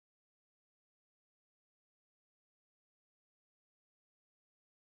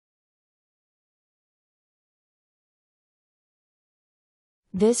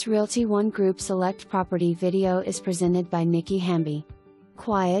This Realty ONE Group Select property video is presented by Nikki Hamby.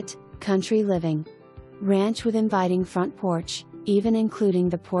 Quiet, country living. Ranch with inviting front porch, even including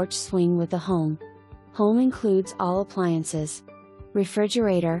the porch swing with the home. Home includes all appliances.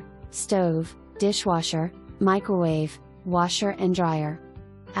 Refrigerator, stove, dishwasher, microwave, washer and dryer.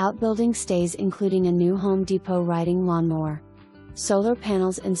 Outbuilding stays including a new Home Depot riding lawnmower. Solar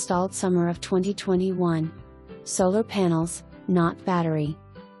panels installed summer of 2021. Solar panels, not battery.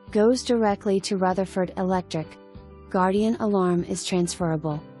 Goes directly to Rutherford Electric. Guardian alarm is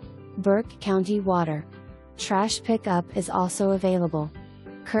transferable. Burke County Water. Trash pickup is also available.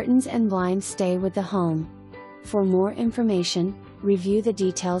 Curtains and blinds stay with the home. For more information, review the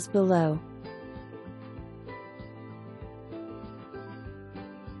details below.